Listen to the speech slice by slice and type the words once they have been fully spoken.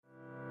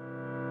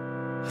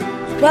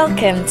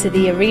Welcome to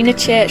the Arena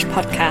Church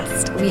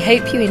podcast. We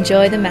hope you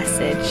enjoy the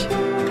message.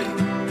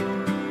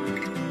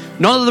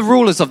 None of the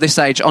rulers of this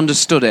age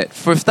understood it,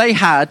 for if they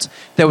had,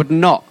 they would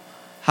not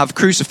have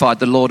crucified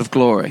the Lord of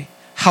glory.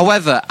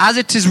 However, as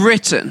it is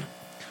written,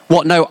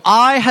 what no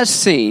eye has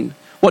seen,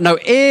 what no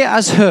ear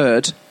has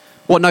heard,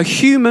 what no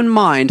human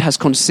mind has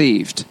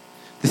conceived,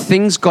 the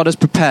things God has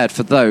prepared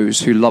for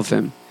those who love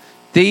him.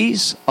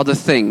 These are the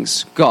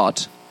things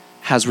God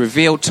has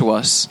revealed to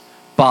us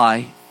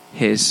by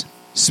his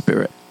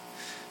Spirit.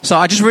 So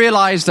I just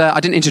realized I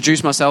didn't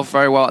introduce myself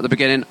very well at the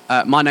beginning.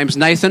 My name's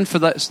Nathan. For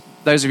those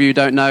of you who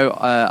don't know,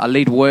 I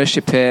lead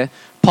worship here,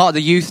 part of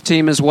the youth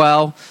team as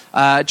well.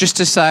 Just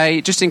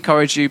to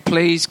encourage you,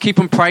 please keep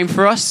on praying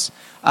for us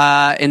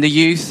in the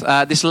youth.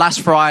 This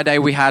last Friday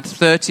we had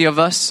 30 of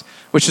us,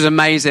 which was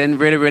amazing.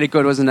 Really, really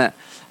good, wasn't it?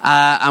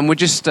 And we're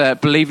just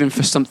believing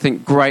for something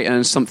great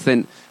and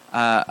something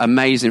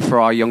amazing for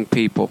our young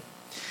people.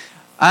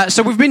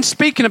 So we've been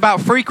speaking about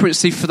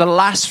frequency for the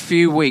last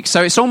few weeks.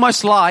 So it's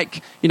almost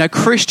like,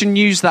 Christian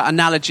used that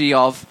analogy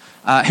of,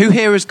 who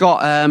here has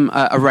got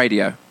a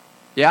radio?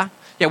 Yeah?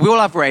 Yeah, we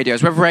all have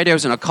radios. We have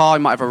radios in a car.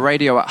 You might have a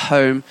radio at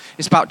home.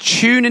 It's about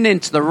tuning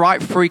into the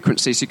right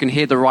frequency so you can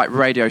hear the right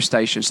radio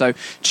station. So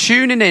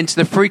tuning into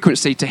the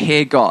frequency to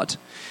hear God.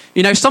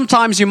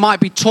 Sometimes you might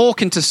be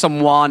talking to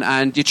someone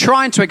and you're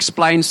trying to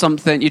explain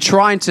something. You're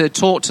trying to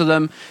talk to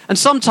them. And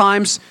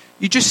sometimes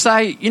you just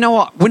say, you know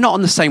what, we're not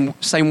on the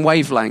same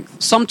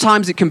wavelength.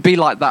 Sometimes it can be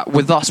like that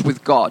with us,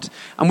 with God.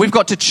 And we've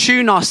got to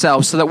tune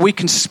ourselves so that we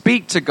can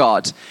speak to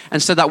God and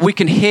so that we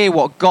can hear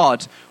what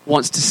God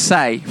wants to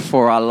say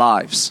for our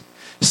lives.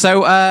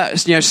 So,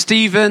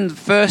 Stephen, the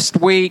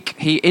first week,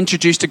 he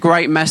introduced a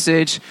great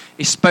message.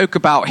 He spoke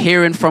about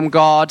hearing from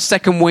God.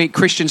 Second week,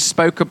 Christian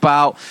spoke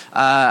about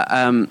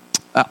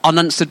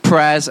unanswered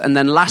prayers. And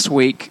then last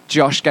week,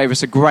 Josh gave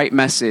us a great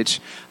message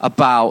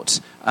about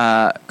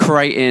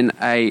creating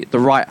the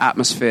right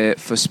atmosphere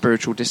for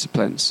spiritual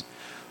disciplines.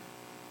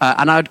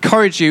 And I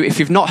encourage you, if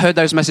you've not heard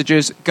those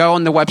messages, go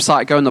on the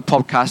website, go on the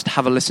podcast,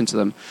 have a listen to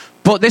them.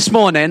 But this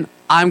morning,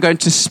 I'm going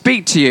to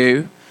speak to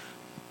you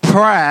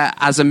prayer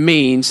as a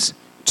means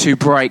to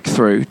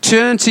breakthrough.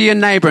 Turn to your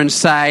neighbor and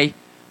say,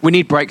 we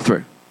need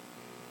breakthrough.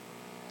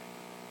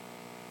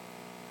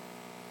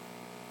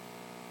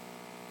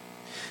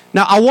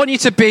 Now, I want you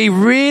to be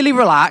really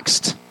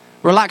relaxed.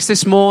 Relax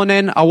this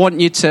morning. I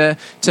want you to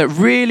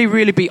really,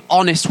 really be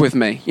honest with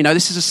me.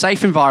 This is a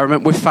safe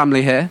environment with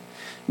family here.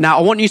 Now,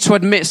 I want you to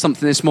admit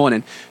something this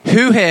morning.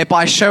 Who here,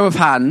 by a show of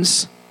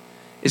hands,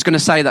 is going to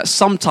say that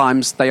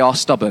sometimes they are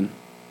stubborn?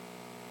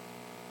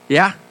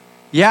 Yeah?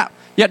 Yeah.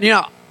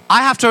 Yeah,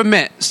 I have to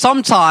admit,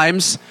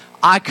 sometimes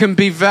I can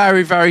be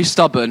very, very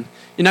stubborn.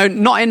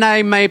 Not in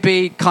a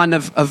maybe kind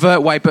of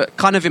overt way, but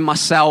kind of in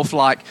myself.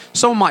 Like,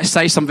 someone might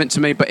say something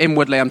to me, but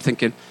inwardly I'm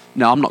thinking,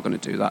 no, I'm not going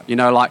to do that.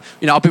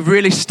 I'll be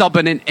really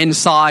stubborn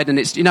inside, and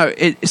it's,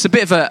 it's a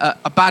bit of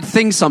a bad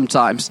thing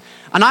sometimes.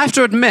 And I have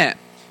to admit,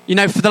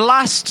 for the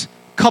last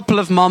couple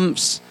of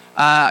months,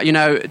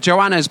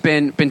 Joanna's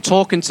been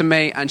talking to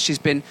me, and she's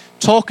been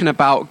talking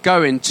about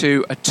going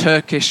to a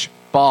Turkish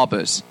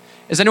barber's.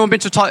 Has anyone been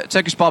to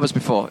Turkish barbers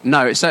before?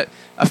 No, it's a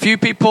few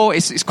people.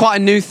 It's quite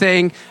a new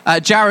thing.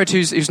 Jared,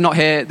 who's not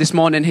here this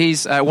morning,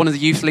 he's one of the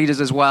youth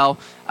leaders as well.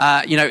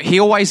 He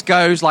always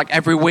goes like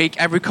every week,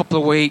 every couple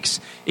of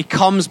weeks. He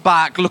comes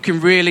back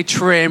looking really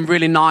trim,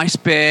 really nice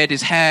beard,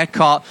 his hair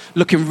cut,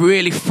 looking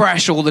really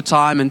fresh all the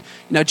time. And,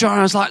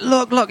 Joanna's like,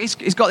 look, he's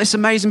got this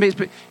amazing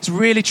beard. It's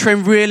really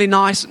trim, really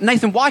nice.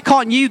 Nathan, why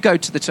can't you go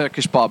to the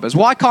Turkish barbers?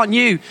 Why can't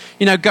you,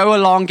 go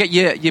along, get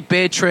your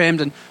beard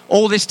trimmed? And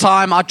all this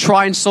time I'd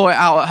try and sort it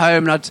out at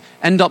home, and I'd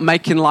end up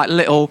making like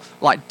little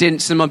like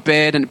dints in my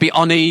beard, and it'd be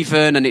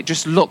uneven, and it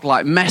just looked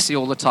like messy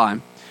all the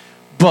time.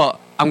 But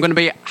I'm going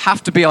to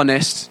have to be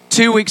honest.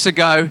 2 weeks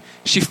ago,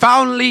 she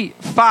finally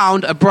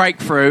found a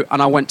breakthrough, and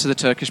I went to the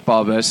Turkish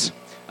barbers.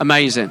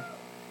 Amazing.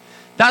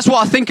 That's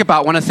what I think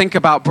about when I think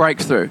about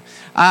breakthrough.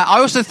 I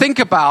also think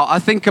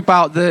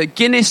about the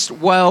Guinness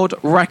World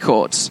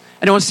Records.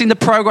 Anyone seen the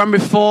program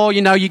before?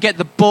 You get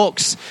the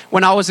books.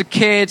 When I was a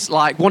kid,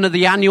 like one of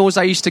the annuals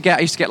I used to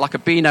get like a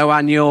Beano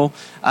annual,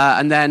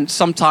 and then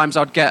sometimes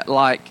I'd get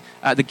like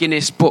the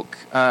Guinness Book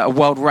of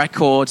World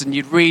Records, and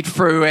you'd read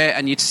through it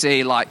and you'd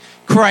see like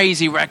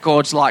crazy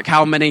records like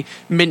how many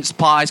mince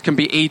pies can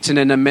be eaten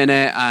in a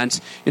minute, and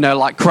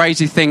like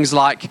crazy things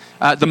like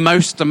the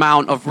most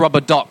amount of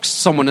rubber ducks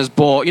someone has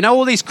bought,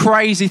 all these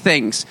crazy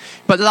things.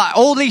 But like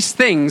all these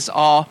things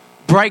are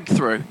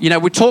breakthrough.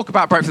 We talk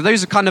about breakthrough.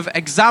 Those are kind of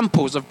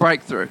examples of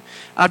breakthrough.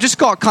 I've just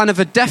got kind of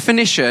a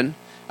definition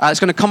it's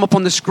going to come up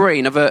on the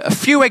screen of a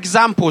few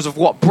examples of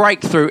what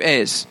breakthrough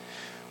is.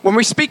 When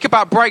we speak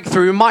about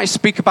breakthrough, we might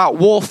speak about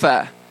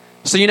warfare.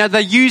 So,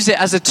 they use it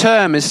as a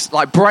term, as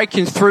like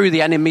breaking through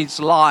the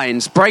enemy's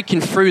lines, breaking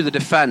through the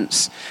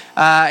defense.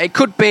 It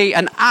could be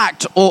an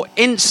act or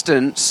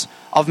instance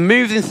of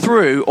moving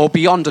through or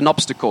beyond an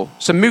obstacle.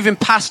 So moving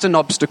past an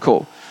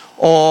obstacle.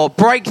 Or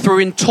breakthrough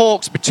in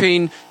talks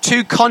between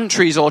two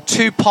countries or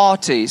two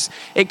parties.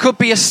 It could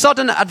be a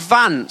sudden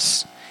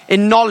advance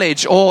in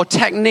knowledge or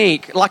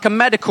technique, like a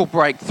medical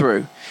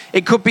breakthrough.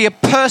 It could be a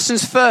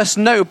person's first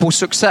notable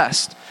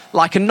success,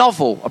 like a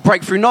novel, a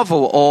breakthrough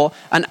novel, or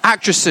an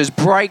actress's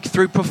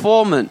breakthrough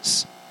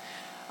performance.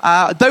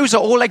 Those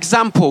are all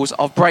examples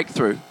of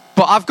breakthrough.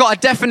 But I've got a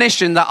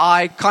definition that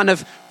I kind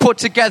of put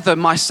together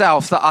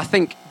myself that I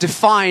think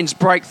defines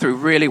breakthrough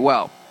really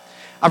well.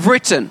 I've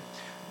written,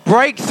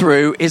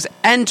 breakthrough is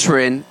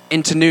entering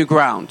into new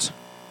ground,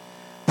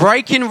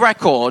 breaking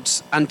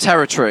records and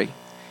territory.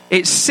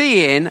 It's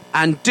seeing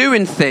and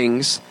doing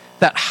things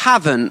that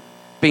haven't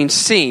been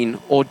seen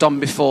or done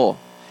before.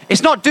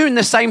 It's not doing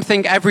the same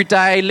thing every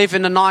day,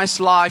 living a nice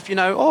life,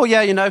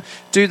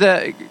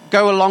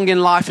 go along in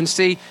life and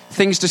see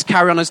things just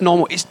carry on as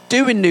normal. It's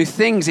doing new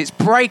things. It's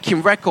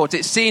breaking records.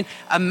 It's seeing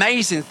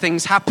amazing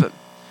things happen.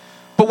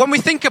 But when we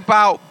think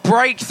about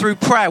breakthrough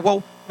prayer,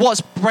 well,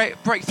 what's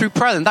breakthrough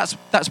prayer then?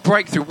 That's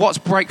breakthrough. What's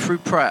breakthrough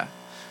prayer?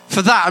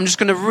 For that, I'm just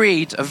going to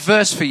read a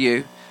verse for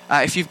you.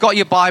 If you've got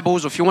your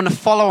Bibles or if you want to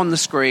follow on the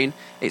screen,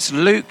 it's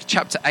Luke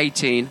chapter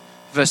 18,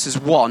 verses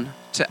 1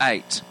 to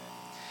 8.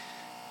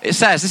 It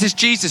says, this is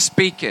Jesus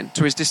speaking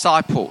to his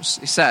disciples.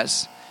 He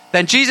says,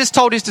 then Jesus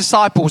told his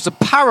disciples a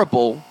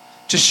parable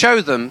to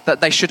show them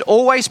that they should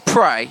always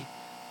pray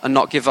and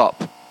not give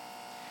up.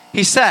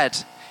 He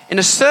said, in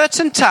a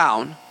certain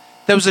town,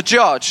 there was a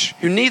judge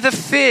who neither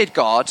feared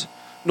God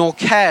nor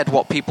cared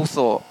what people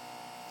thought.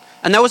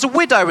 And there was a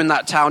widow in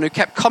that town who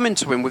kept coming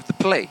to him with the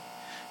plea,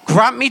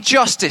 grant me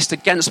justice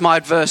against my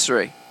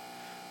adversary.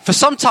 For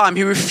some time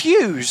he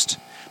refused.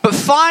 But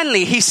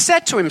finally, he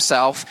said to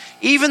himself,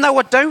 even though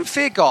I don't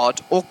fear God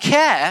or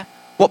care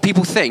what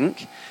people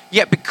think,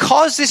 yet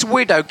because this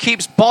widow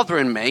keeps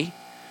bothering me,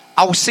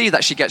 I will see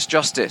that she gets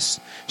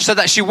justice, so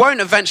that she won't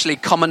eventually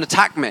come and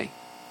attack me.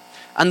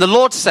 And the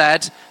Lord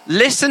said,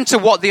 listen to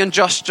what the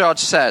unjust judge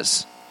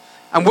says.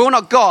 And will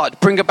not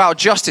God bring about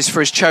justice for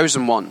his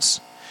chosen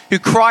ones, who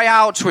cry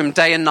out to him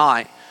day and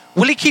night?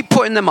 Will he keep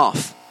putting them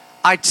off?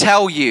 I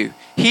tell you,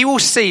 he will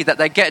see that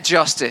they get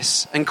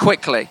justice, and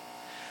quickly.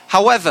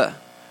 However,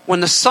 when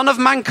the Son of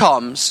Man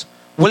comes,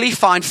 will he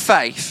find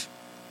faith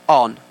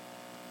on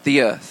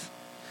the earth?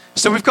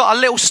 So we've got a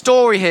little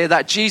story here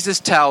that Jesus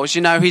tells.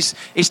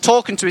 He's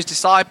talking to his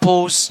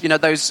disciples,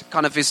 those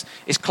kind of his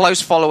close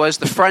followers,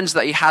 the friends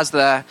that he has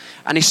there.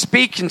 And he's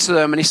speaking to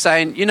them and he's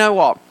saying, you know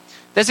what?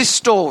 There's this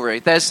story.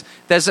 There's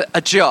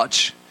a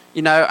judge,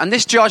 and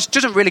this judge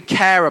doesn't really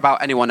care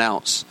about anyone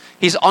else.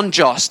 He's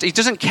unjust. He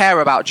doesn't care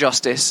about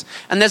justice.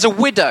 And there's a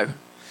widow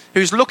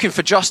who's looking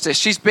for justice.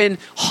 She's been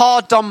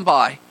hard done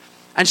by.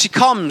 And she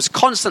comes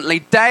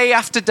constantly, day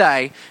after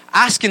day,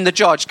 asking the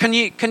judge, can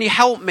you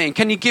help me?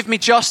 Can you give me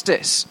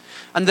justice?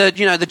 And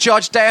the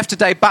judge day after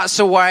day bats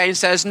away and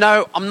says,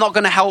 no, I'm not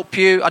going to help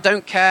you. I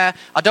don't care.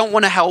 I don't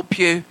want to help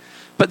you.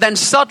 But then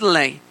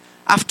suddenly,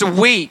 after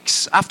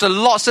weeks, after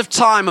lots of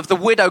time of the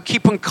widow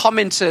keep on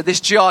coming to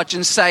this judge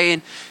and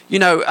saying,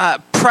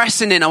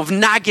 pressing him, of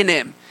nagging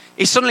him,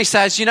 he suddenly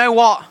says, you know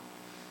what?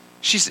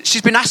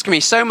 She's been asking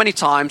me so many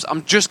times,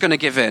 I'm just going to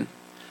give in.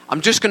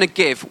 I'm just going to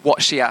give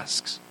what she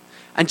asks.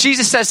 And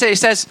Jesus says here, he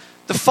says,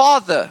 the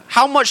Father,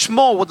 how much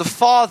more will the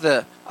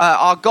Father,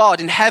 our God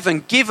in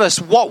heaven, give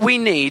us what we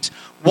need,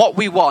 what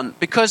we want?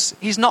 Because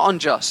he's not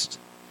unjust.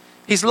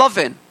 He's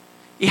loving.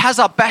 He has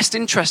our best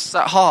interests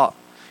at heart.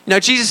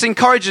 Jesus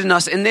encouraging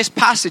us in this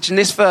passage, in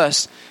this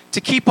verse,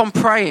 to keep on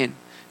praying,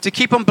 to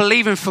keep on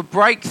believing for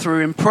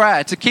breakthrough in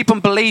prayer, to keep on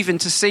believing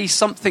to see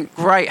something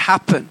great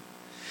happen.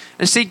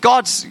 And see,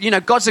 God's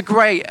a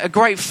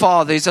great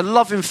Father. He's a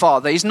loving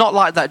Father. He's not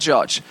like that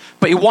judge,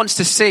 but he wants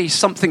to see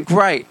something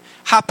great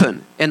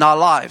happen in our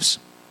lives.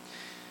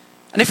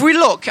 And if we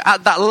look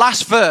at that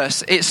last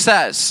verse, it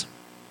says,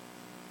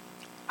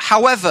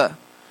 however,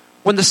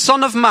 when the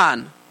Son of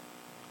Man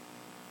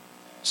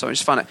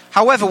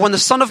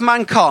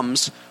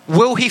comes,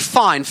 will he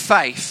find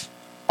faith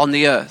on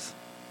the earth?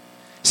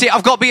 See,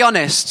 I've got to be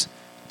honest.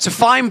 To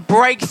find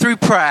breakthrough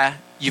prayer,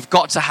 you've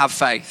got to have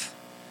faith.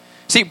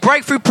 See,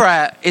 breakthrough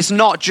prayer is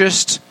not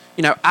just,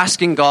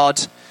 asking God,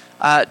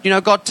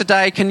 God,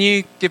 today, can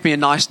you give me a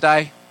nice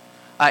day?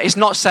 It's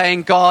not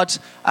saying, God,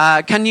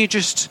 can you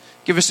just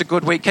give us a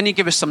good week? Can you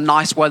give us some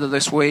nice weather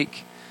this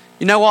week?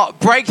 You know what?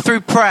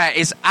 Breakthrough prayer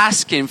is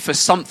asking for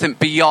something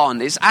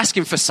beyond. It's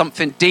asking for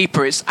something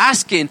deeper. It's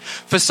asking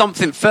for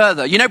something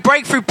further.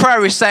 Breakthrough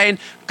prayer is saying,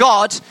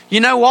 God, you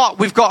know what?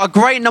 We've got a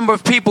great number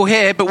of people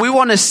here, but we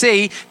want to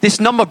see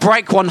this number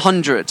break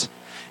 100.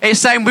 It's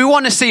saying we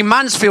want to see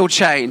Mansfield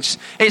change.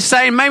 It's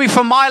saying maybe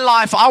for my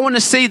life, I want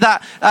to see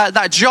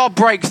that job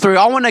breakthrough.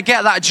 I want to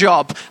get that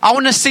job. I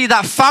want to see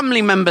that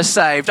family member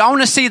saved. I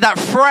want to see that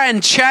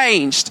friend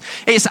changed.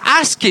 It's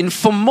asking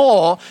for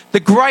more, the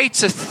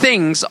greater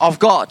things of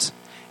God.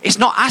 It's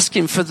not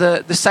asking for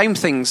the same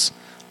things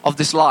of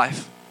this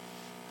life.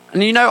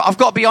 And I've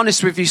got to be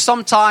honest with you.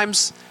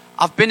 Sometimes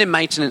I've been in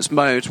maintenance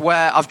mode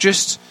where I've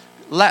just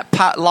let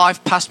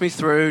life pass me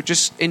through,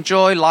 just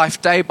enjoy life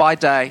day by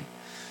day.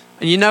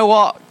 And you know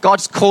what?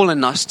 God's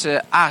calling us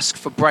to ask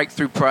for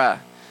breakthrough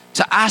prayer,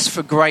 to ask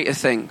for greater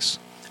things.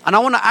 And I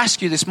want to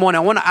ask you this morning,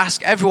 I want to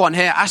ask everyone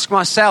here, ask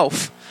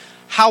myself,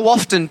 how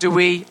often do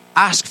we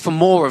ask for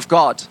more of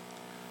God?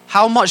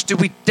 How much do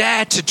we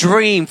dare to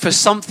dream for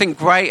something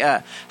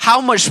greater? How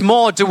much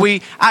more do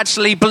we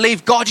actually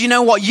believe, God, you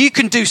know what, you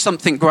can do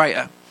something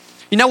greater?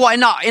 You know what,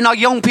 in our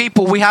young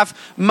people, we have,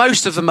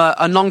 most of them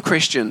are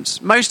non-Christians.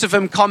 Most of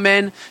them come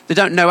in, they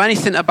don't know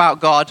anything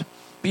about God.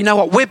 But you know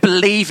what, we're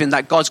believing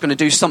that God's going to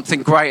do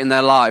something great in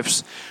their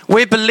lives.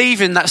 We're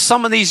believing that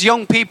some of these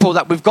young people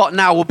that we've got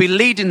now will be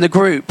leading the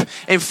group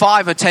in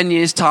 5 or 10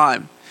 years'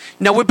 time.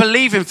 You know, we're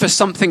believing for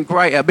something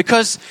greater,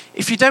 because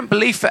if you don't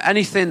believe for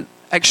anything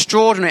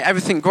extraordinary,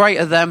 everything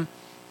greater, then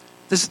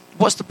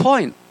what's the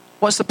point?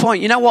 What's the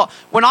point? You know what?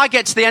 When I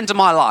get to the end of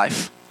my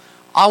life,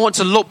 I want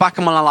to look back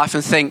on my life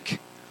and think,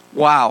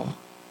 wow,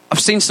 I've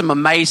seen some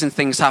amazing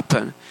things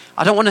happen.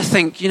 I don't want to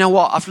think, you know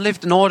what, I've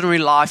lived an ordinary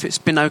life, it's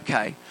been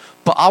okay.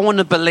 But I want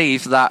to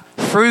believe that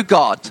through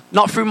God,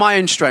 not through my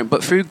own strength,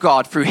 but through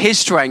God, through his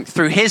strength,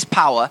 through his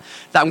power,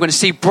 that I'm going to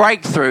see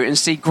breakthrough and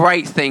see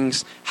great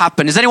things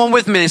happen. Is anyone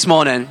with me this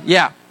morning?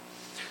 Yeah.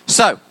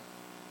 So,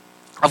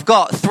 I've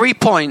got 3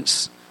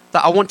 points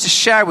that I want to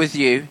share with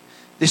you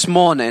this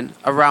morning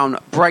around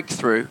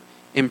breakthrough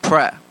in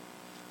prayer.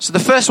 So the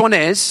first one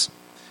is,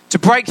 to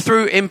break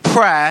through in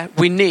prayer,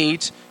 we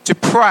need to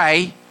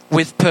pray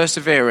with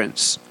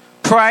perseverance.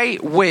 Pray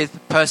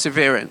with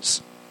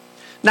perseverance.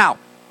 Now,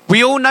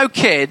 we all know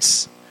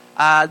kids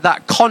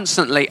that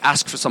constantly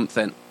ask for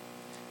something.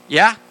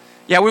 Yeah?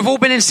 Yeah, we've all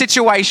been in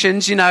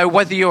situations, you know,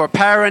 whether you're a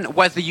parent,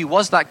 whether you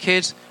was that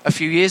kid a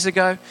few years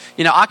ago.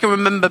 You know, I can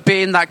remember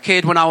being that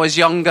kid when I was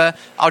younger.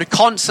 I would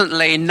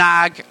constantly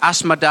nag,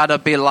 ask my dad,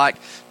 I'd be like,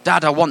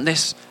 Dad, I want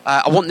this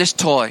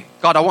toy.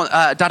 God,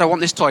 Dad, I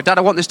want this toy. Dad,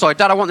 I want this toy.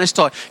 Dad, I want this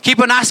toy. Keep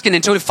on asking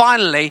until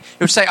finally he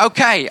would say,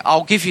 okay,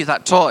 I'll give you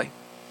that toy.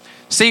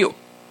 See,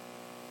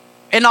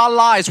 in our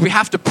lives, we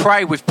have to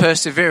pray with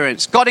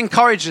perseverance. God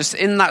encouraged us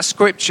in that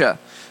scripture,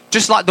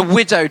 just like the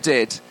widow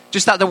did.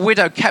 Just like the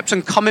widow kept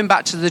on coming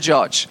back to the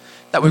judge,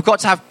 that we've got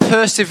to have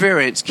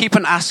perseverance, keep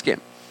on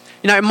asking.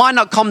 You know, it might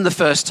not come the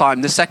first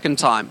time, the second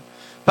time,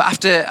 but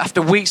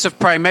after weeks of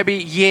praying, maybe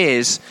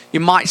years,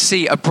 you might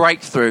see a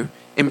breakthrough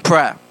in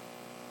prayer.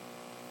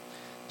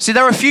 See,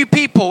 there are a few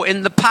people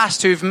in the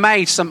past who've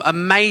made some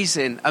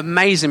amazing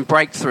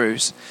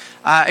breakthroughs.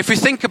 If we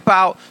think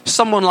about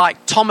someone like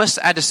Thomas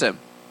Edison.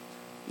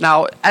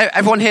 Now,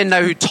 everyone here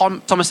know who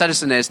Thomas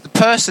Edison is, the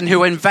person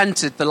who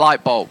invented the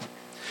light bulb.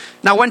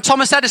 Now, when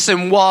Thomas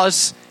Edison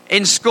was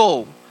in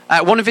school,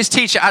 one of his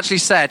teachers actually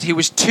said he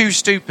was too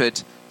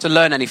stupid to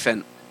learn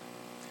anything.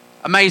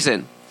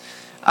 Amazing.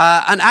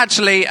 And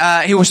actually,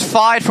 he was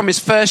fired from his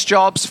first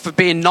jobs for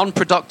being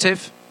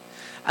non-productive.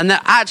 And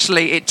that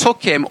actually, it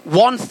took him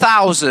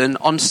 1,000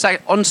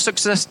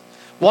 unsuccessful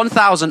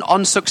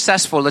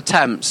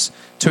attempts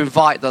to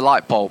invent the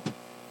light bulb.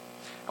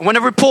 And when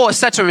a reporter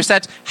said to him, he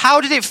said, how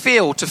did it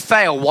feel to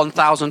fail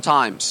 1,000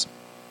 times?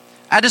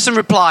 Edison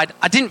replied,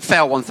 I didn't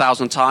fail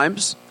 1,000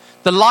 times.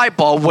 The light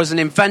bulb was an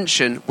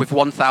invention with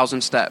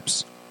 1,000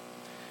 steps.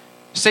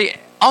 See,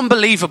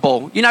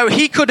 unbelievable. You know,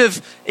 he could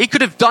have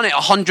done it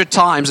 100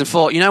 times and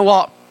thought, you know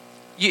what?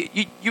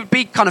 You'd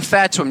be kind of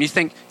fair to him. You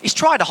think, he's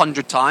tried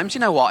 100 times.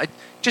 You know what?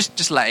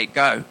 Just let it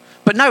go.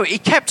 But no, he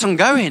kept on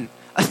going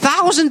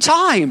 1,000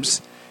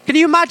 times. Can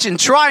you imagine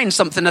trying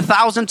something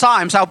 1,000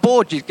 times, how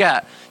bored you'd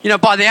get? You know,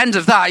 by the end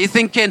of that, you're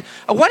thinking,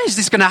 when is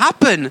this going to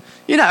happen?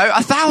 You know,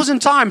 1,000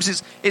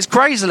 times, it's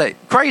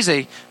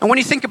crazy. And when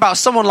you think about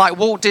someone like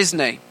Walt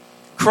Disney,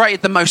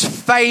 created the most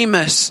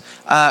famous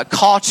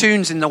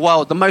cartoons in the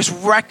world, the most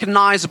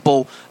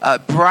recognizable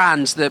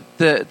brands,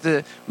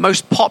 the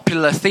most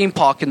popular theme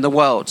park in the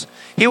world.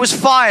 He was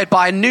fired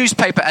by a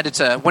newspaper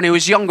editor when he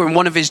was younger in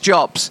one of his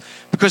jobs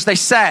because they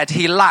said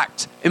he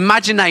lacked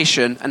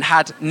imagination and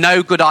had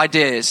no good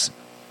ideas.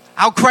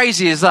 How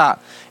crazy is that?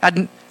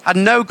 Had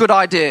no good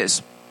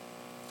ideas.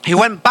 He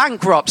went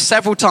bankrupt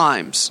several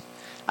times.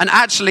 And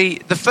actually,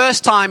 the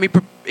first time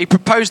he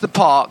proposed the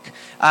park,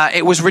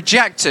 it was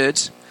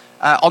rejected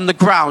on the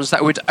grounds that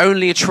it would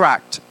only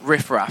attract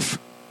riffraff.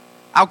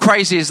 How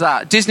crazy is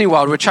that? Disney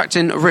World were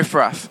attracting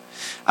riffraff.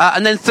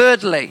 And then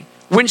thirdly,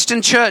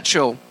 Winston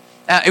Churchill,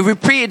 he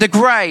repeated a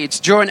grade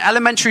during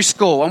elementary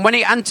school, and when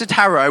he entered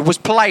Harrow, was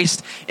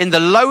placed in the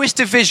lowest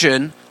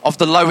division of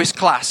the lowest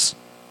class.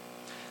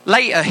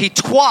 Later, he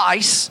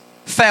twice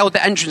failed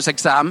the entrance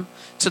exam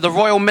to the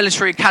Royal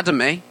Military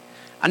Academy,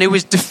 and he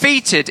was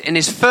defeated in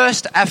his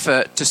first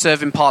effort to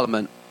serve in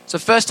Parliament. So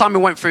the first time he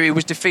went through, he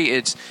was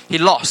defeated. He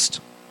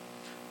lost.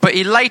 But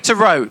he later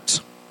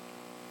wrote,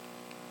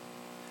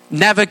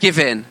 never give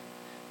in.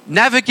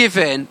 Never give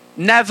in.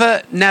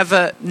 Never,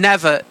 never,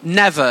 never,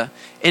 never.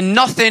 In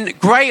nothing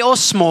great or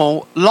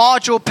small,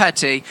 large or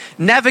petty,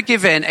 never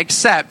give in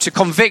except to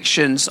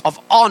convictions of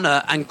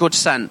honor and good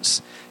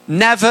sense.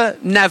 Never,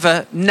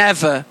 never,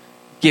 never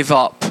give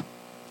up.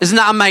 Isn't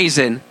that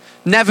amazing?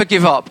 Never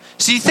give up.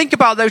 So you think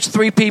about those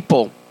three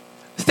people.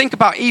 Think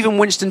about even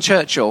Winston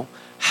Churchill.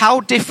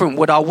 How different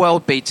would our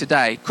world be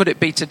today? Could it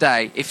be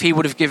today if he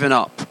would have given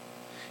up?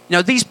 You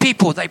know, these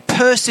people, they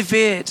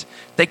persevered.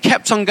 They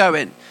kept on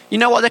going. You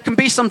know what? There can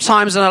be some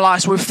times in our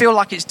lives where we feel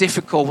like it's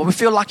difficult, where we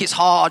feel like it's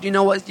hard. You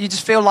know what? You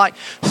just feel like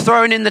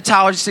throwing in the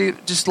towel,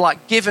 just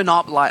like giving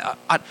up. Like,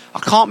 I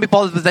can't be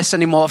bothered with this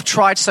anymore. I've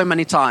tried so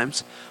many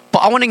times. But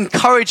I want to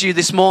encourage you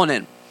this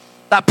morning.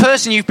 That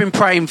person you've been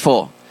praying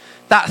for,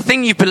 that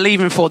thing you've been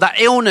believing for, that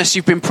illness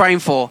you've been praying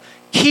for,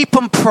 keep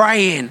on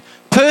praying.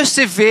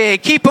 Persevere.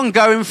 Keep on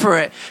going for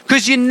it.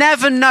 Because you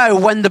never know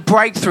when the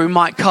breakthrough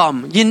might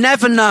come. You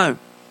never know.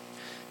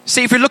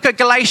 See, if we look at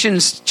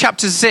Galatians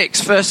chapter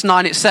 6, verse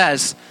 9, it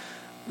says,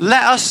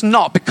 let us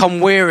not become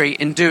weary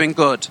in doing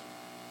good.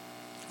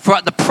 For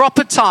at the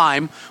proper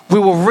time, we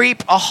will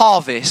reap a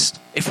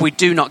harvest if we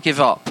do not give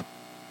up.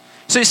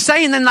 So it's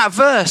saying in that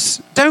verse,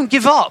 don't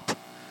give up.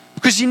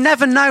 Because you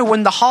never know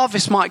when the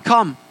harvest might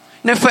come.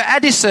 You know, for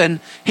Edison,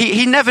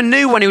 he never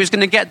knew when he was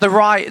going to get the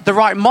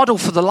right model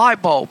for the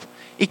light bulb.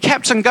 He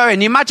kept on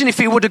going. You imagine if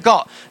he would have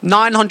got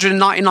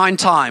 999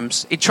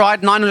 times. He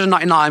tried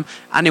 999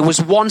 and it was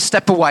one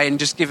step away and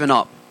just given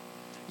up.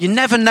 You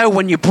never know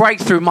when your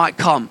breakthrough might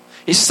come.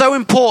 It's so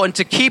important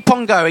to keep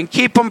on going,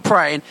 keep on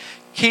praying,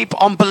 keep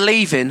on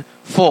believing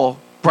for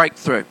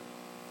breakthrough.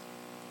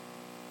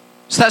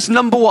 So that's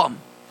number one.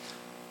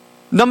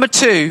 Number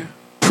two,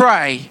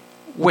 pray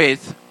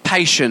with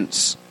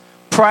patience.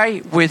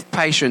 Pray with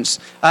patience.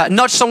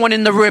 Nudge someone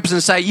in the ribs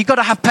and say, you've got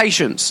to have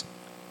patience.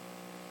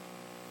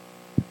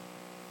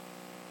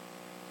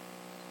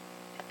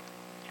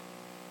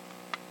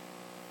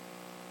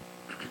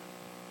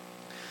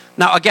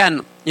 Now,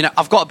 again, you know,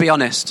 I've got to be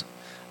honest.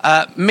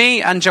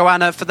 Me and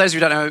Joanna, for those of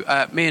you who don't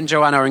know, me and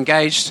Joanna are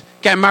engaged.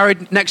 Getting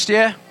married next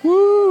year.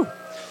 Woo!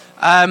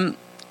 And,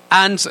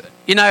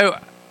 you know,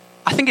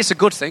 I think it's a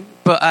good thing.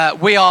 But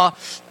we are...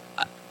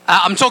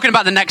 I'm talking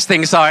about the next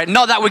thing, sorry.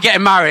 Not that we're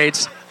getting married.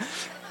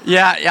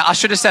 Yeah, I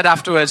should have said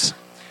afterwards.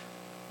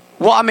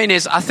 What I mean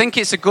is, I think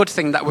it's a good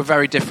thing that we're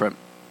very different.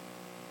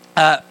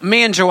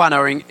 Me and Joanna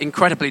are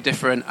incredibly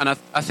different, and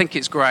I think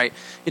it's great.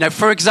 You know,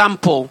 for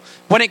example,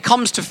 when it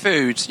comes to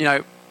food, you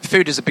know,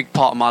 food is a big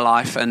part of my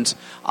life, and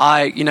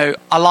I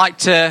like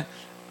to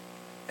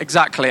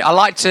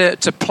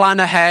plan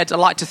ahead. I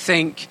like to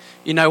think,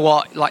 you know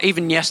what, like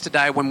even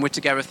yesterday when we're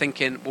together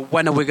thinking, well,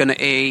 when are we going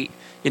to eat?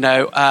 You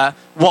know,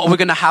 what are we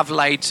going to have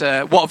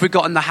later? What have we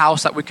got in the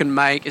house that we can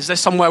make? Is there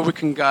somewhere we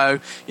can go?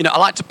 You know, I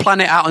like to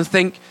plan it out and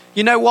think,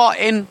 you know what,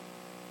 in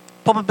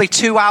probably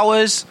 2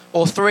 hours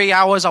or 3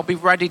 hours, I'll be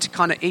ready to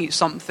kind of eat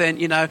something,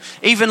 you know.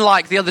 Even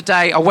like the other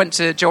day, I went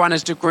to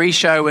Joanna's degree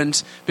show,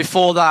 and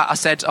before that I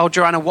said, oh,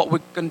 Joanna, what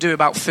we're going to do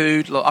about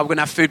food? Look, are we going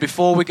to have food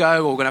before we go,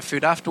 or we're going to have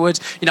food afterwards?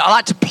 You know, I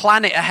like to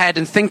plan it ahead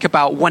and think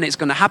about when it's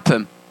going to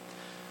happen.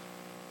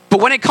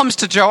 But when it comes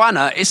to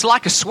Joanna, it's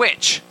like a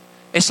switch.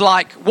 It's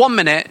like 1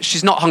 minute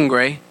she's not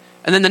hungry,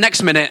 and then the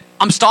next minute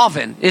I'm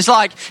starving. It's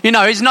like, you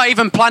know, he's not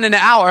even planning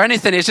it out or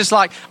anything. It's just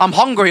like I'm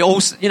hungry all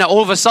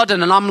of a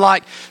sudden, and I'm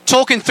like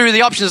talking through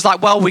the options.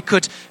 Like, well, we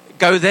could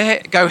go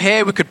there, go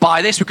here. We could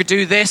buy this. We could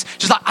do this.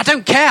 Just like, I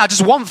don't care. I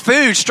just want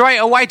food straight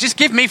away. Just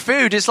give me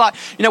food. It's like,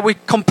 you know, we're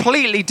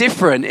completely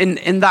different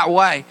in that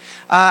way.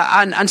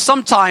 And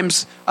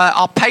sometimes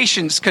our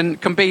patience can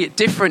be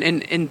different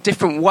in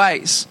different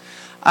ways.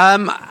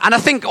 And I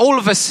think all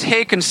of us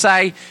here can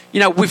say, you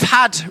know, we've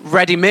had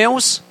ready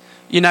meals,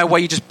 you know, where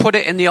you just put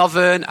it in the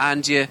oven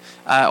and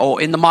or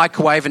in the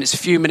microwave and it's a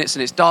few minutes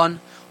and it's done.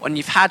 When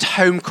you've had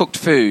home cooked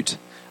food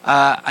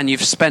and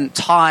you've spent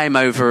time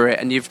over it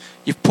and you've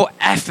put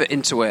effort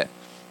into it.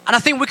 And I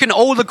think we can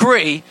all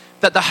agree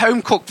that the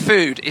home cooked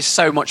food is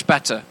so much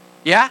better.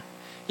 Yeah?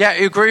 Yeah,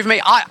 you agree with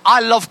me? I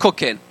love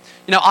cooking.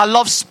 You know, I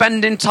love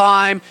spending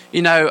time,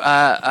 you know,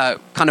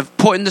 kind of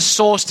putting the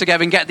sauce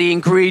together and get the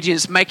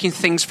ingredients, making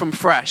things from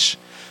fresh.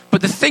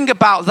 But the thing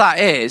about that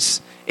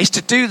is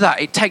to do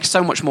that, it takes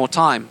so much more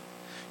time.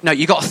 You know,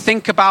 you got to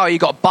think about it. You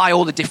got to buy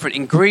all the different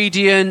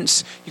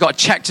ingredients. You got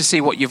to check to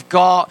see what you've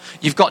got.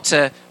 You've got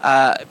to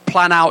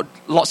plan out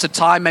lots of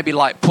time, maybe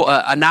like put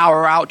an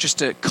hour out just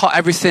to cut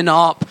everything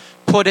up,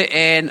 put it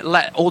in,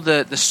 let all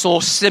the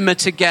sauce simmer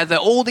together,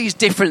 all these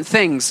different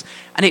things.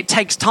 And it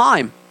takes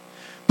time.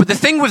 But the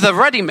thing with a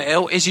ready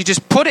meal is you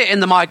just put it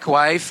in the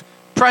microwave,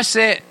 press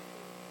it,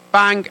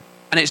 bang,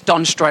 and it's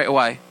done straight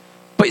away.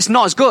 But it's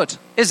not as good,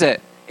 is it?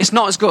 It's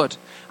not as good.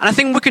 And I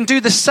think we can do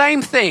the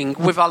same thing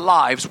with our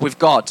lives with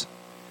God.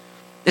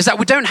 Is that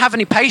we don't have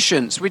any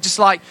patience. We're just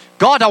like,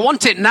 God, I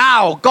want it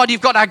now. God,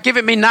 you've got to give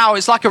it me now.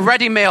 It's like a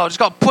ready meal. I just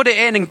got to put it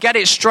in and get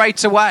it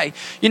straight away.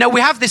 You know, we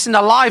have this in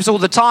our lives all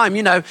the time.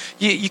 You know,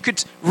 you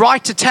could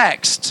write a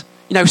text,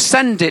 you know,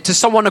 send it to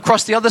someone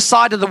across the other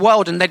side of the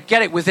world and they'd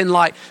get it within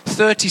like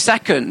 30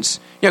 seconds.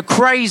 You know,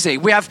 crazy.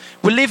 We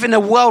live in a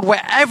world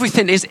where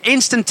everything is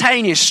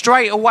instantaneous,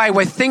 straight away,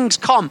 where things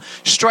come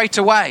straight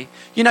away.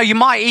 You know, you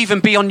might even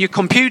be on your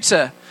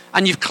computer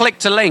and you've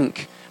clicked a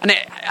link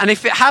And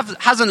if it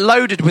hasn't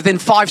loaded within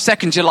 5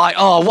 seconds, you're like,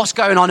 oh, what's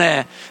going on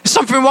here? There's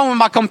something wrong with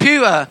my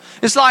computer.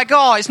 It's like,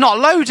 oh, it's not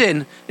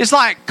loading. It's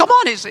like, come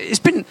on,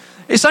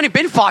 it's only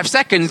been 5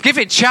 seconds. Give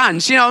it a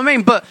chance. You know what I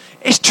mean? But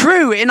it's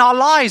true in our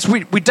lives.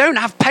 We don't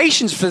have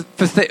patience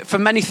for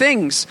many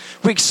things.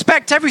 We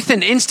expect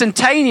everything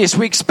instantaneous.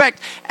 We expect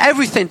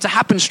everything to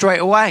happen straight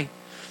away.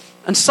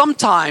 And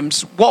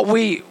sometimes what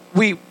we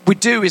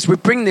do is we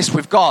bring this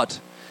with God.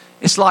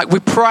 It's like we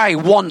pray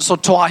once or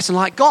twice and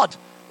like, God,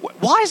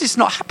 why has this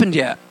not happened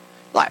yet?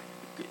 Like,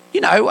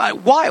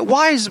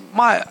 why is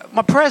my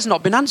prayers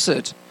not been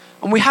answered?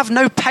 And we have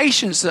no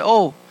patience at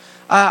all.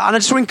 And I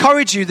just want to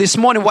encourage you this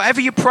morning, whatever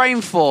you're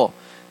praying for,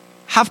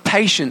 have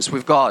patience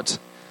with God.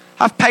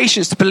 Have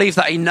patience to believe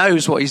that he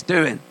knows what he's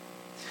doing.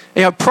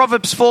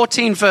 Proverbs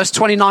 14 verse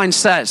 29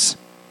 says,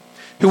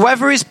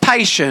 whoever is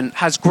patient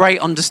has great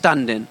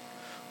understanding,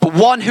 but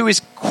one who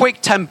is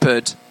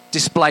quick-tempered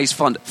displays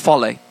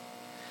folly.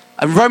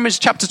 And Romans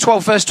chapter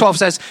 12 verse 12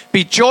 says,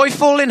 be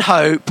joyful in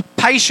hope,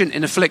 patient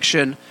in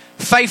affliction,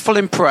 faithful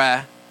in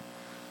prayer.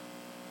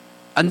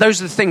 And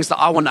those are the things that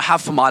I want to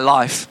have for my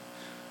life.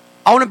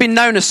 I want to be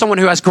known as someone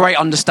who has great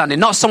understanding,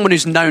 not someone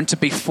who's known to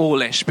be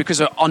foolish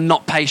because I'm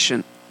not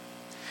patient.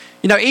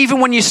 Even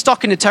when you're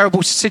stuck in a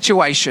terrible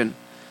situation,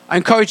 I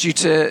encourage you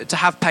to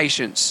have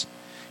patience.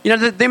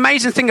 The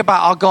amazing thing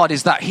about our God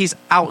is that he's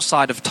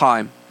outside of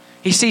time.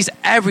 He sees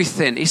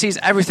everything.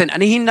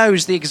 And he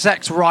knows the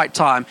exact right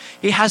time.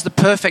 He has the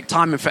perfect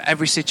timing for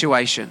every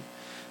situation.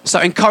 So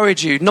I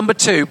encourage you. Number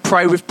 2,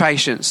 pray with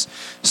patience.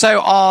 So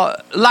our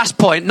last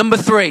point, number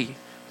 3,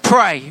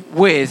 pray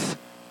with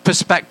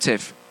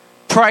perspective.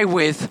 Pray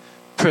with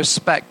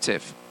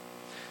perspective.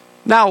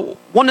 Now,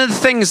 one of the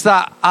things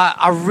that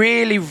I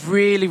really,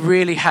 really,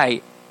 really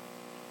hate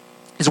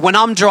is when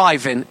I'm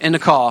driving in a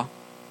car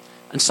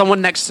and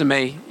someone next to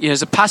me,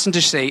 as a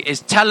passenger seat, is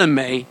telling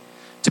me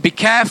to be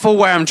careful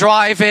where I'm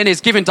driving,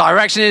 is giving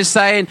direction, is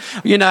saying,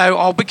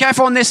 oh, be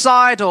careful on this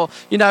side, or,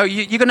 you're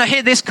going to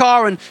hit this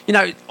car, and,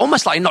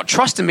 almost like you're not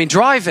trusting me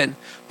driving.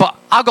 But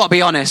I've got to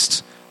be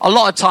honest, a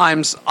lot of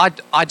times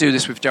I do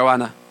this with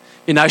Joanna.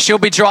 She'll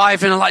be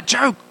driving, and I'm like,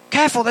 Joe,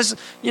 careful, there's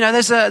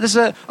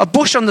a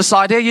bush on the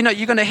side here,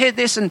 you're going to hit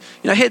this and,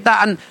 hit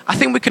that. And I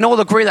think we can all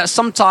agree that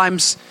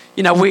sometimes,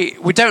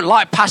 we don't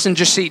like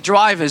passenger seat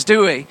drivers,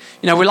 do we?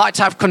 We like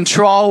to have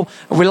control,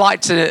 we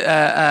like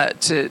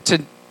to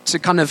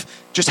kind of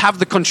just have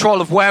the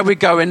control of where we're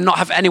going, not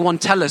have anyone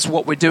tell us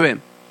what we're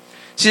doing.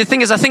 See, the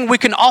thing is, I think we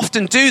can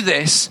often do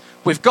this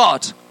with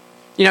God.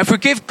 If we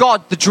give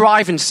God the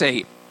driving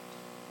seat,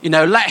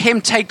 let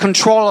him take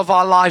control of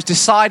our lives,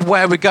 decide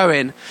where we're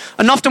going.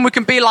 And often we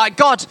can be like,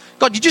 God,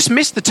 you just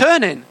missed the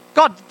turning.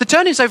 God, the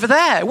turning's over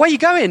there. Where are you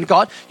going,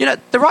 God?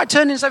 The right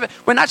turning's over.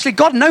 When actually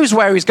God knows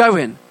where he's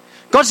going.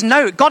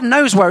 God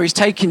knows where he's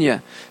taking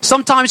you.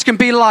 Sometimes it can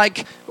be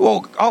like,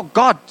 oh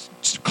God,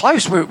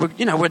 close. We're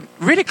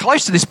really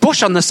close to this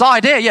bush on the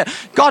side here. Yeah,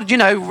 God,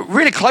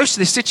 really close to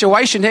this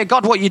situation here.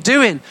 God, what are you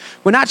doing?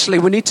 When actually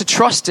we need to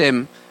trust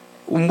him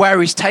and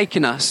where he's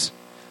taking us.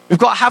 We've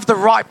got to have the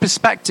right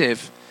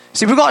perspective.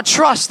 See, we've got to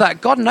trust that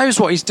God knows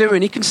what he's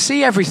doing. He can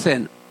see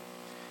everything.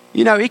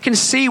 He can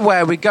see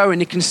where we're going.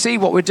 He can see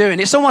what we're doing.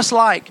 It's almost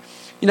like,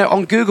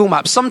 on Google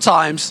Maps.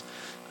 Sometimes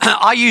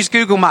I use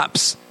Google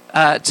Maps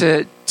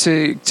to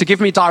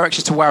give me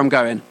directions to where I'm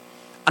going.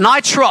 And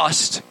I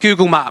trust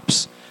Google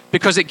Maps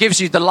because it gives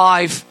you the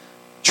live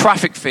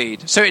traffic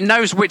feed. So it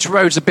knows which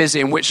roads are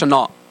busy and which are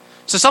not.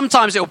 So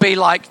sometimes it'll be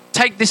like,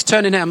 take this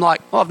turn in here. I'm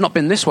like, I've not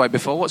been this way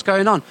before. What's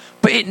going on?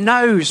 But it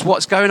knows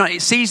what's going on.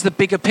 It sees the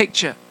bigger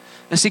picture.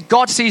 And see,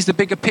 God sees the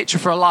bigger picture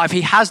for our life.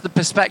 He has the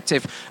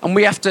perspective. And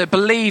we have to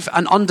believe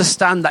and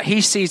understand that he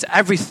sees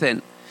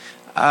everything.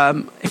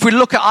 If we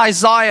look at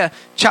Isaiah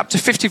chapter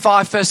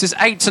 55, verses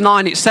 8 to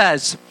 9, it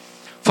says,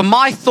 for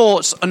my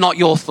thoughts are not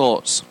your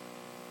thoughts.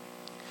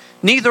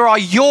 Neither are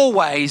your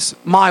ways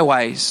my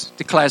ways,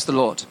 declares the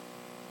Lord.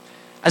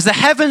 As the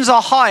heavens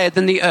are higher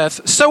than the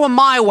earth, so are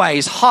my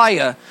ways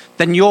higher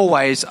than your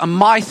ways, and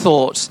my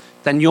thoughts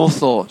than your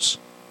thoughts.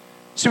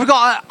 So we've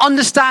got to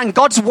understand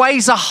God's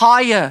ways are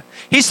higher.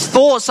 His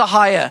thoughts are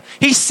higher.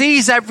 He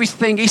sees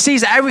everything. He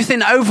sees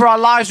everything over our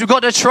lives. We've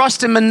got to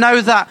trust him and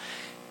know that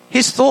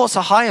his thoughts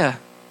are higher.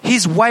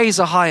 His ways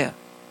are higher.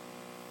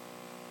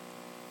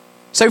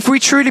 So if we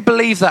truly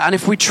believe that, and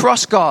if we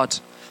trust God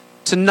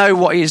to know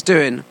what he is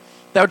doing,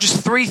 there are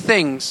just 3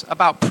 things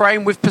about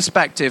praying with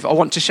perspective I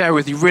want to share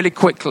with you really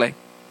quickly.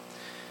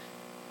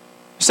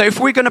 So if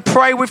we're going to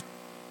pray with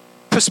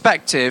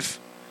perspective,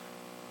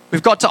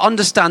 we've got to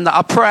understand that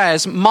our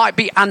prayers might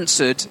be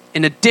answered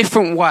in a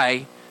different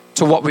way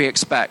to what we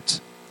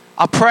expect.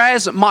 Our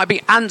prayers might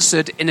be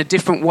answered in a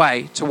different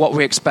way to what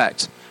we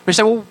expect. We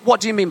say, well, what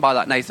do you mean by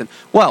that, Nathan?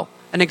 Well,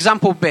 an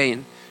example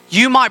being,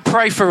 you might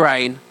pray for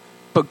rain,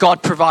 but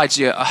God provides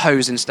you a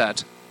hose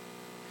instead.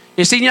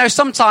 You see,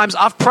 sometimes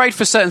I've prayed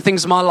for certain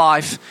things in my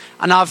life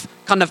and I've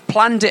kind of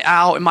planned it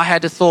out in my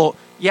head and thought,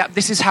 yeah,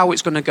 this is how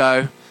it's going to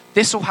go.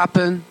 This will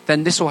happen,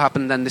 then this will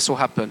happen, then this will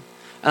happen.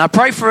 And I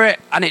pray for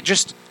it and it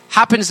just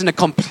happens in a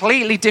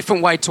completely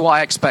different way to what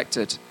I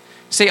expected.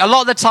 See, a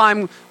lot of the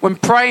time when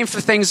praying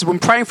for things, when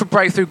praying for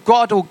breakthrough,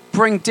 God will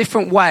bring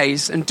different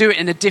ways and do it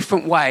in a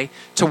different way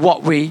to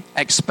what we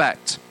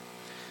expect.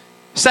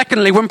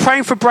 Secondly, when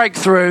praying for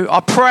breakthrough,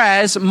 our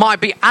prayers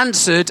might be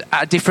answered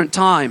at a different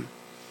time.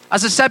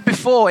 As I said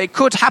before, it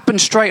could happen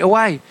straight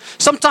away.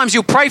 Sometimes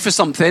you'll pray for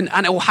something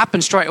and it will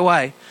happen straight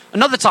away.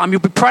 Another time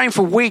you'll be praying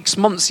for weeks,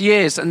 months,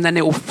 years, and then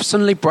it will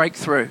suddenly break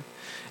through.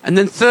 And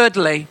then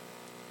thirdly,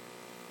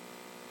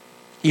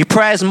 your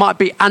prayers might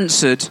be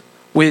answered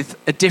with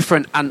a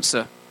different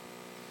answer.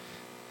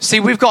 See,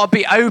 we've got to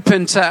be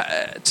open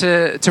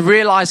to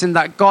realizing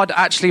that God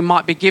actually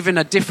might be giving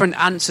a different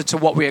answer to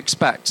what we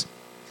expect.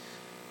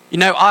 You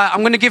know, I'm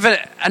going to give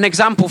an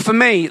example. For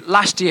me,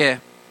 last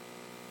year,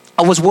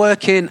 I was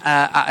working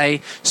at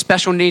a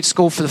special needs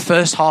school for the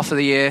first half of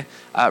the year.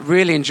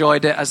 Really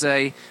enjoyed it as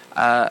a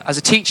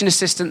teaching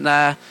assistant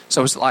there.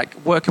 So I was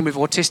like working with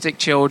autistic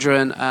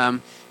children.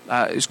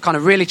 It was kind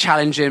of really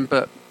challenging,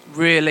 but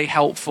really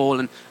helpful.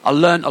 And I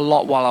learned a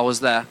lot while I was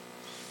there.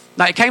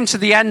 Now, it came to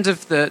the end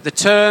of the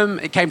term.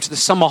 It came to the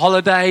summer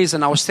holidays.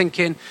 And I was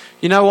thinking,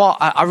 you know what?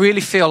 I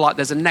really feel like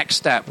there's a next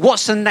step.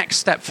 What's the next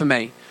step for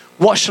me?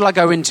 What shall I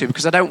go into?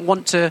 Because I don't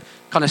want to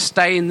kind of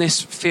stay in this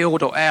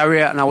field or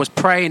area. And I was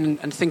praying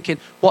and thinking,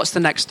 what's the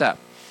next step?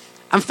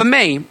 And for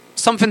me,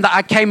 something that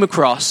I came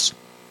across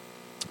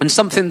and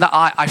something that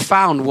I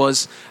found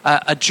was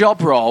a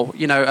job role,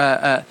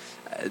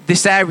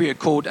 this area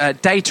called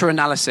data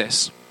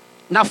analysis.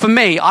 Now, for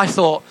me, I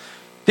thought,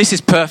 this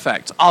is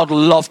perfect. I'd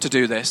love to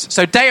do this.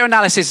 So data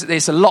analysis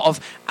is a lot of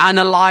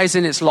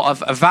analyzing, it's a lot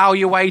of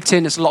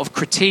evaluating, it's a lot of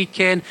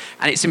critiquing,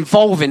 and it's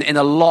involving in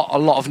a lot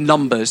of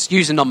numbers,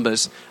 user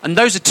numbers. And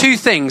those are two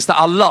things that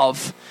I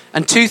love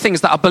and two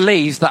things that I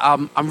believe that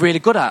I'm really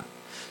good at.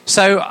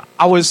 So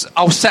I was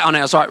set on it.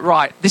 I was like,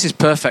 right, this is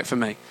perfect for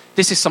me.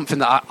 This is something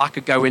that I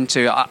could go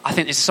into. I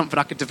think this is something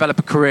I could develop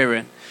a career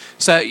in.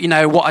 So,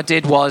 what I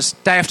did was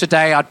day after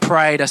day I'd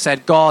prayed. I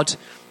said, God,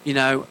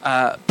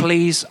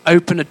 please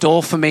open a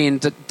door for me in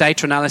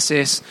data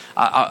analysis.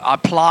 I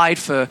applied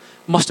for,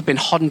 must have been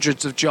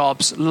hundreds of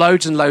jobs,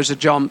 loads and loads of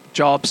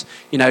jobs.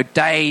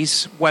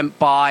 Days went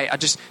by. I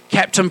just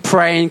kept on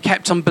praying,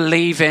 kept on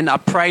believing. I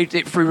prayed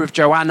it through with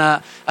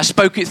Joanna. I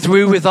spoke it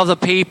through with other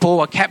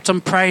people. I kept on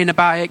praying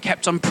about it,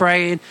 kept on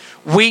praying.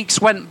 Weeks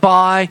went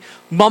by,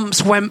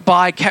 months went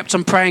by, kept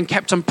on praying.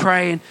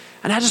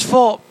 And I just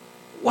thought,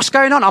 what's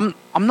going on?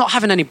 I'm not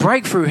having any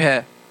breakthrough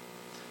here.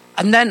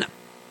 And then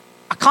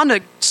I kind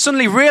of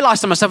suddenly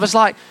realized to myself, I was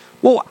like,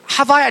 well,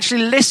 have I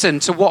actually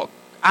listened to what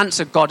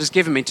answer God has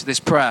given me to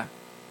this prayer?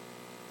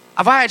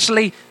 Have I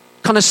actually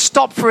kind of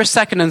stopped for a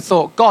second and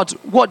thought, God,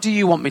 what do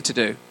you want me to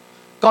do?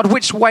 God,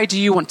 which way do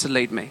you want to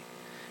lead me?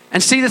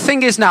 And see, the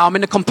thing is now, I'm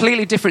in a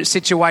completely different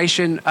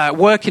situation,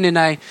 working in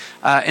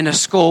a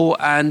school,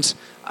 and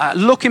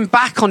looking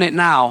back on it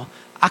now,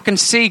 I can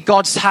see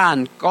God's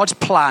hand, God's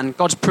plan,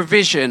 God's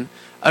provision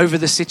over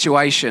the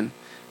situation.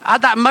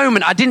 At that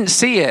moment, I didn't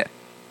see it.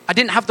 I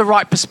didn't have the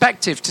right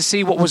perspective to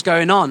see what was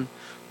going on.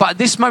 But at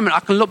this moment, I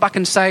can look back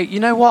and say, you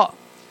know what?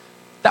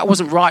 That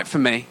wasn't right for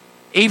me.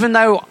 Even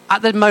though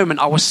at the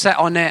moment I was set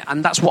on it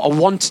and that's what I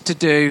wanted to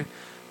do,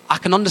 I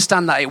can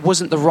understand that it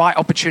wasn't the right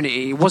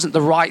opportunity. It wasn't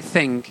the right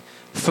thing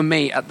for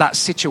me at that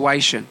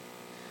situation.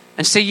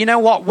 And see, you know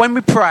what? When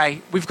we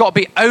pray, we've got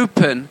to be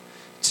open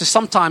to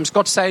sometimes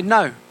God saying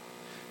no.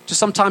 To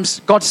sometimes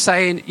God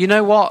saying, you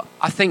know what?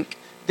 I think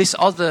this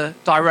other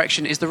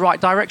direction is the right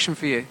direction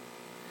for you.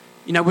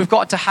 We've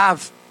got to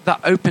have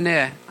that open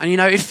ear. And,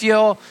 if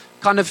you're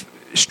kind of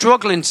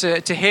struggling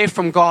to hear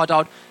from God,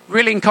 I'd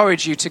really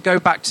encourage you to go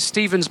back to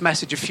Stephen's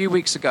message a few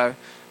weeks ago.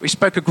 We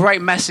spoke a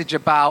great message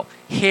about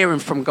hearing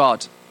from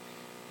God.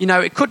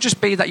 It could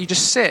just be that you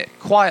just sit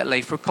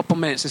quietly for a couple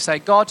minutes and say,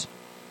 God,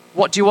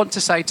 what do you want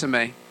to say to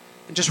me?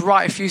 And just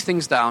write a few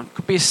things down. It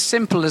could be as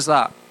simple as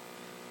that.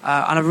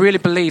 And I really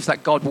believe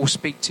that God will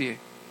speak to you.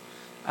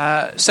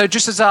 So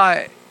just as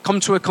I come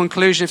to a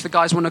conclusion, if the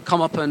guys want to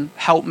come up and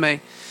help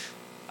me,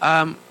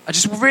 I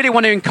just really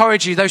want to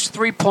encourage you, those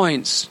 3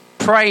 points.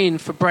 Praying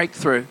for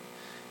breakthrough.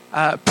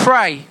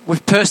 Pray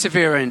with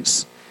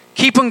perseverance.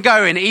 Keep on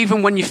going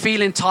even when you're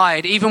feeling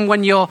tired, even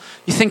when you're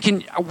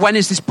thinking, when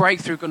is this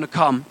breakthrough going to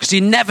come? Because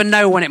you never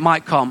know when it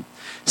might come.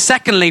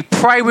 Secondly,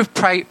 pray with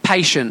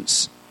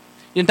patience.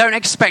 Don't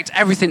expect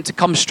everything to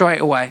come straight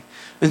away.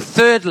 And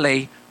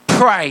thirdly,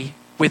 pray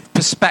with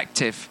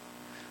perspective.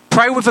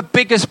 Pray with a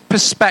bigger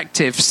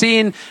perspective,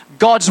 seeing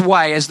God's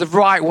way as the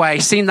right way,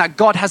 seeing that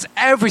God has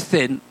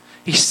everything,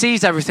 he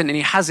sees everything and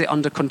he has it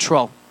under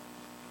control.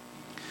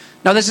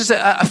 Now, there's just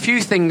a few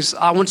things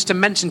I wanted to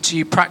mention to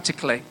you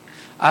practically.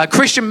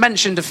 Christian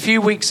mentioned a few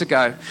weeks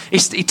ago,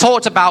 he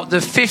talked about the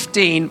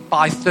 15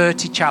 by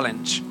 30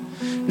 challenge.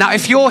 Now,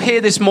 if you're here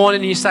this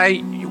morning and you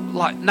say,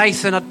 like,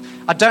 Nathan,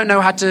 I don't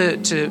know how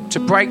to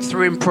break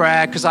through in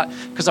prayer because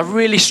I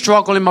really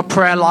struggle in my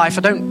prayer life.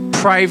 I don't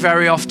pray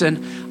very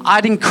often.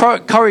 I'd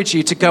encourage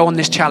you to go on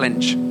this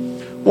challenge.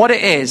 What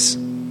it is,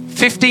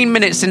 15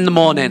 minutes in the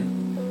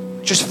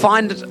morning, just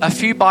find a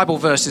few Bible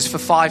verses for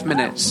 5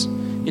 minutes.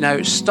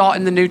 Start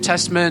in the New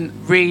Testament,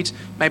 read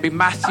maybe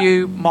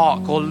Matthew,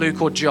 Mark, or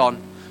Luke, or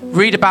John.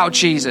 Read about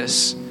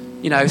Jesus,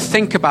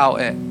 think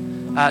about it.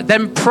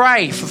 Then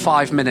pray for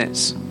 5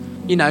 minutes.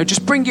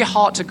 Just bring your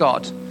heart to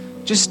God.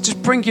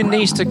 Just bring your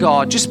knees to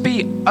God. Just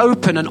be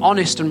open and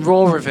honest and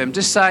raw with him.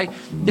 Just say,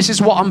 this is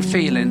what I'm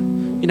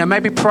feeling.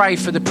 Maybe pray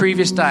for the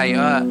previous day.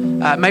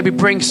 Maybe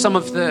bring some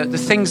of the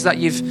things that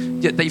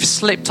you've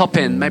slipped up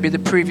in, maybe the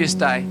previous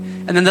day.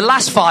 And then the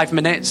last 5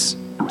 minutes,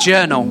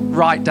 journal,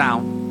 write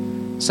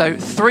down. So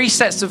 3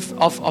 sets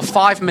of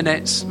 5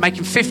 minutes,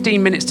 making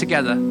 15 minutes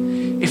together.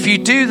 If you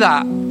do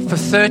that for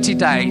 30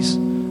 days,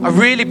 I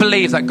really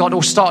believe that God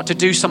will start to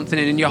do something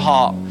in your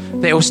heart.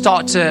 That it will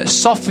start to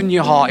soften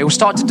your heart. It will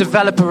start to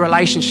develop a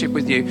relationship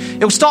with you.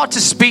 It will start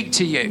to speak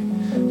to you.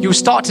 You will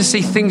start to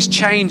see things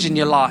change in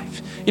your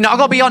life. I've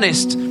got to be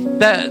honest,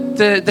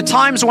 the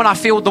times when I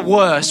feel the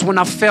worst, when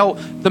I feel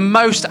the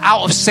most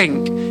out of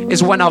sync,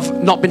 is when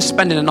I've not been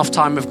spending enough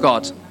time with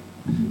God.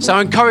 So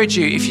I encourage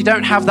you, if you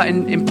don't have that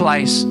in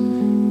place,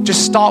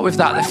 just start with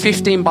that, the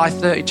 15 by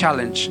 30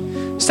 challenge.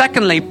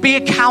 Secondly, be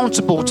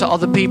accountable to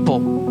other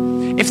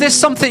people. If there's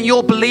something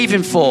you're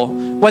believing for,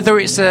 whether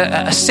it's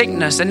a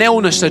sickness, an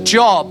illness, a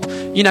job,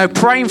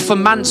 praying for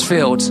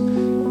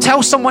Mansfield,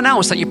 tell someone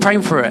else that you're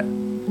praying for it.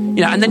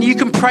 And then you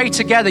can pray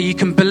together, you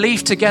can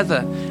believe together,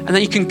 and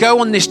then you can go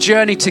on this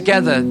journey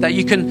together, that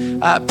you can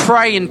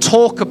pray and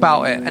talk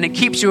about it, and it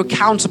keeps you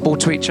accountable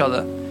to each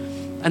other.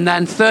 And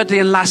then thirdly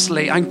and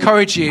lastly, I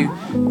encourage you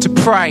to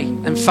pray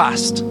and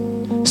fast.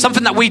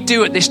 Something that we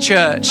do at this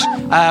church,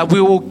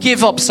 we will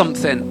give up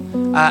something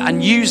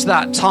and use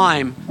that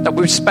time that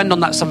we spend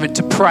on that something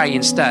to pray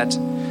instead.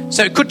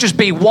 So it could just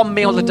be one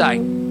meal a day.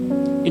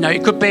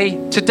 It could be,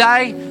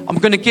 today I'm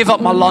going to give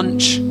up my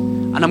lunch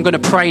and I'm going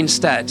to pray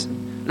instead.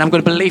 And I'm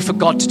going to believe for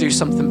God to do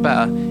something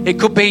better. It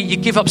could be you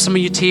give up some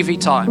of your TV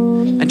time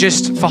and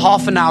just for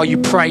half an hour you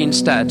pray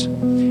instead.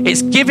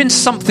 It's giving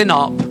something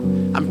up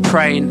and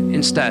praying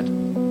instead.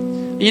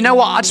 You know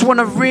what? I just want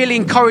to really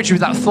encourage you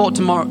with that thought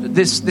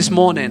this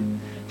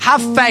morning.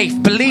 Have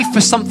faith. Believe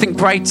for something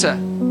greater.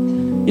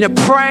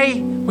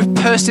 Pray with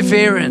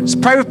perseverance.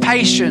 Pray with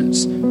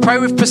patience. Pray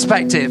with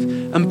perspective.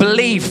 And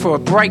believe for a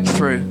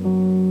breakthrough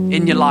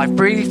in your life.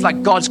 Believe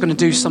like God's going to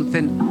do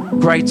something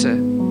greater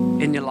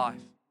in your life.